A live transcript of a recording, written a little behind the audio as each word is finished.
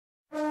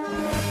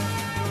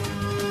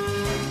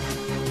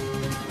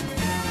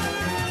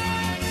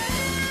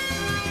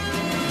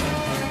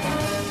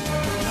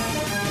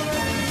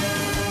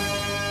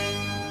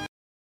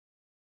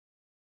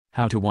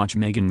How to watch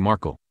Meghan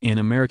Markle, an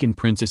American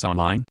princess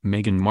online.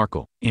 Meghan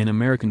Markle, an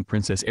American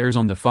princess airs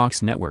on the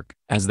Fox network,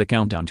 as the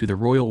countdown to the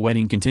royal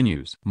wedding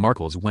continues.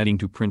 Markle's wedding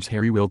to Prince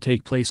Harry will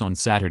take place on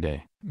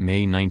Saturday,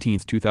 May 19,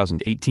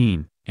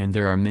 2018, and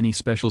there are many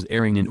specials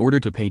airing in order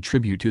to pay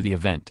tribute to the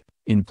event.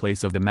 In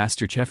place of the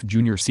MasterChef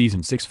Junior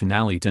Season 6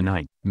 finale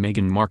tonight,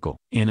 Meghan Markle,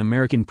 an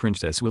American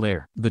princess will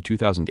air. The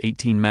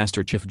 2018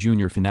 MasterChef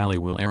Junior finale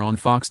will air on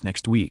Fox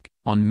next week,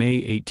 on May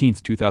 18,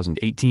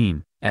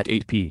 2018, at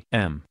 8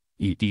 p.m.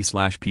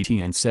 ET/PT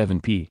and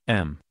 7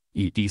 p.m.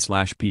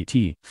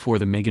 ET/PT. For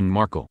the Meghan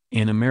Markle,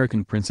 an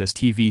American Princess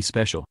TV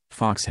special,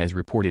 Fox has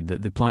reported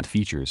that the plot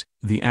features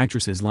the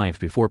actress's life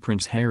before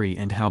Prince Harry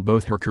and how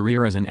both her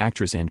career as an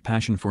actress and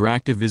passion for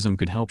activism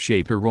could help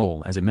shape her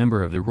role as a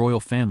member of the royal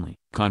family.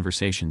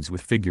 Conversations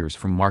with figures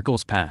from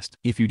Markle's past.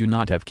 If you do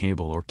not have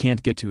cable or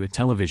can't get to a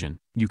television,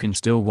 you can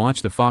still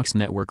watch the Fox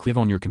network live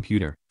on your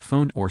computer,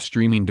 phone or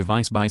streaming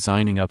device by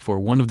signing up for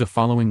one of the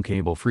following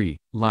cable-free,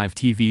 live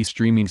TV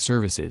streaming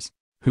services.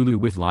 Hulu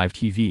with live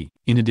TV.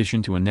 In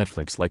addition to a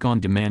Netflix-like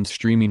on-demand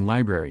streaming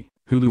library,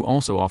 Hulu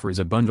also offers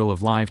a bundle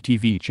of live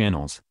TV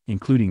channels,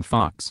 including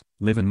Fox,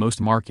 live in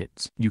most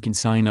markets. You can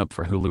sign up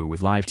for Hulu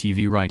with live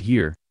TV right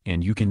here,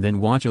 and you can then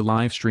watch a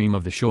live stream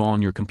of the show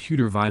on your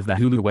computer via the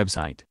Hulu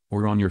website,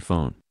 or on your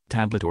phone,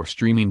 tablet or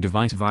streaming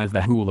device via the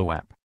Hulu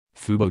app.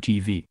 Fubo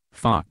TV,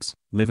 Fox,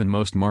 live in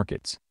most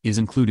markets, is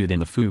included in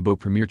the Fubo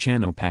Premier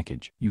Channel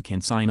package. You can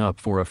sign up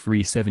for a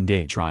free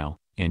 7-day trial,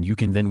 and you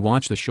can then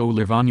watch the show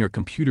live on your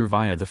computer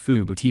via the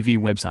Fubo TV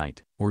website,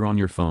 or on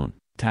your phone,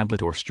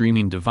 tablet or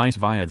streaming device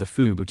via the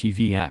Fubo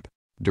TV app.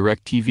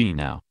 DirecTV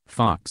Now,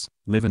 Fox,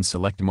 live in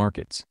select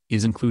markets,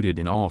 is included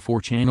in all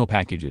 4 channel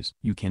packages.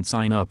 You can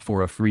sign up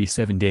for a free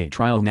 7-day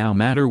trial no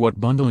matter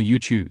what bundle you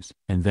choose,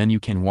 and then you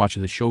can watch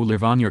the show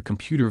live on your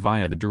computer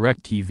via the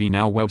DirecTV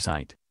Now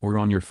website, or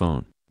on your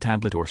phone,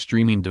 tablet or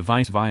streaming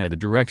device via the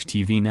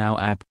DirecTV Now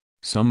app.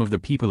 Some of the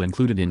people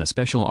included in the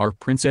special are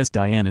Princess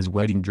Diana's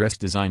wedding dress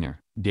designer,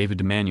 David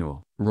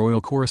Emanuel,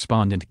 royal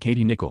correspondent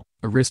Katie Nicholl,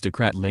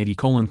 aristocrat Lady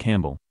Colin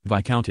Campbell,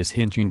 Viscountess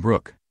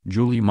Hinchingbrooke,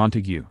 Julie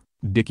Montague,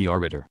 Dickie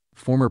Arbiter,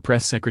 former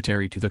press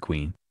secretary to the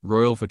Queen,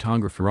 royal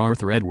photographer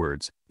Arthur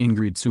Edwards,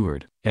 Ingrid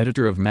Seward,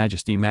 editor of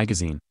Majesty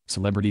magazine,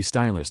 celebrity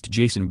stylist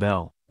Jason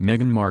Bell,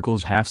 Meghan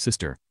Markle's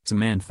half-sister,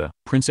 Samantha,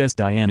 Princess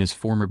Diana's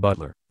former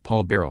butler,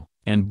 Paul Beryl,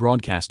 and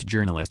broadcast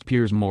journalist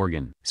Piers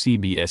Morgan.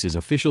 CBS's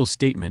official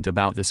statement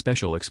about the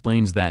special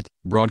explains that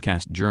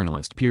broadcast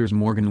journalist Piers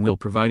Morgan will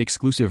provide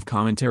exclusive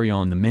commentary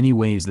on the many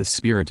ways the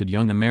spirited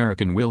young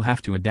American will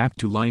have to adapt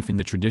to life in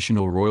the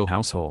traditional royal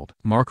household.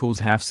 Markle's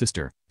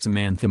half-sister,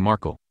 Samantha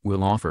Markle,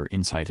 will offer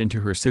insight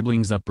into her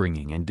siblings'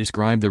 upbringing and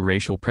describe the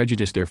racial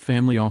prejudice their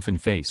family often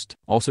faced.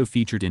 Also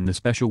featured in the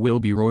special will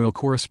be royal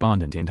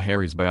correspondent and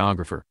Harry's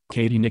biographer,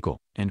 Katie Nicholl,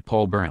 and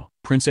Paul Beryl,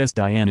 Princess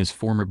Diana's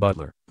former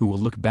butler, who will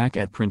look back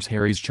at Prince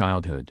Harry's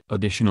childhood.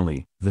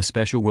 Additionally, the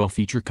special will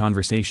feature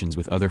conversations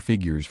with other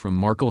figures from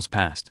Markle's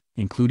past,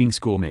 including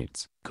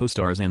schoolmates,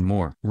 co-stars and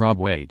more. Rob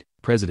Wade,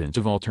 president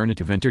of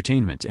Alternative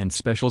Entertainment and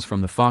Specials from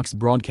the Fox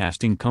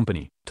Broadcasting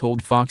Company,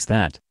 told Fox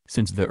that,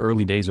 since the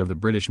early days of the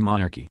British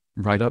monarchy,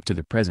 right up to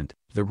the present,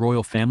 the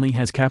royal family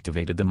has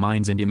captivated the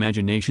minds and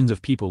imaginations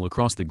of people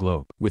across the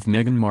globe. With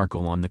Meghan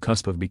Markle on the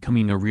cusp of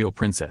becoming a real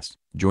princess,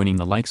 joining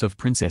the likes of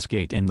Princess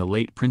Kate and the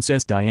late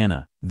Princess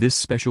Diana, this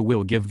special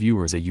will give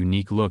viewers a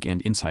unique look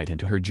and insight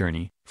into her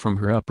journey, from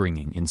her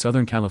upbringing in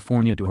Southern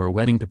California to her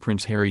wedding to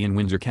Prince Harry in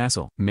Windsor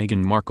Castle.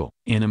 Meghan Markle,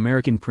 an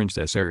American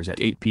princess, airs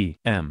at 8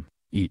 p.m.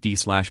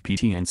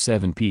 ET/PT and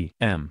 7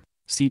 p.m.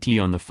 CT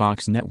on the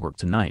Fox network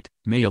tonight,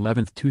 May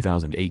 11,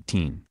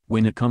 2018.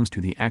 When it comes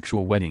to the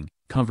actual wedding,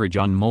 coverage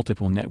on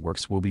multiple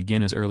networks will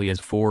begin as early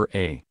as 4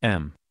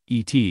 a.m.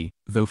 ET,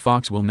 though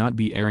Fox will not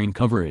be airing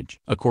coverage.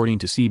 According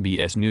to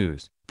CBS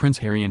News, Prince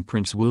Harry and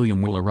Prince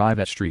William will arrive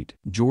at St.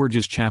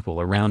 George's Chapel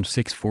around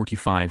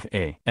 6:45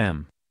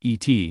 a.m.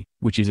 ET,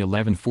 which is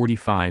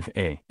 11:45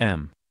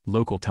 a.m.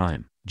 local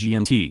time,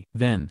 GMT.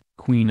 Then,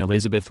 Queen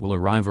Elizabeth will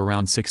arrive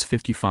around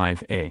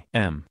 6:55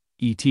 a.m.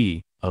 ET,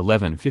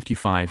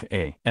 11:55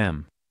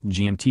 a.m.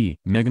 GMT.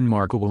 Meghan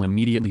Markle will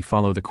immediately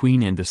follow the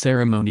Queen and the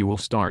ceremony will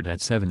start at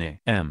 7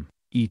 a.m.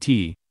 ET,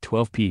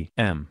 12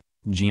 p.m.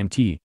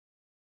 GMT.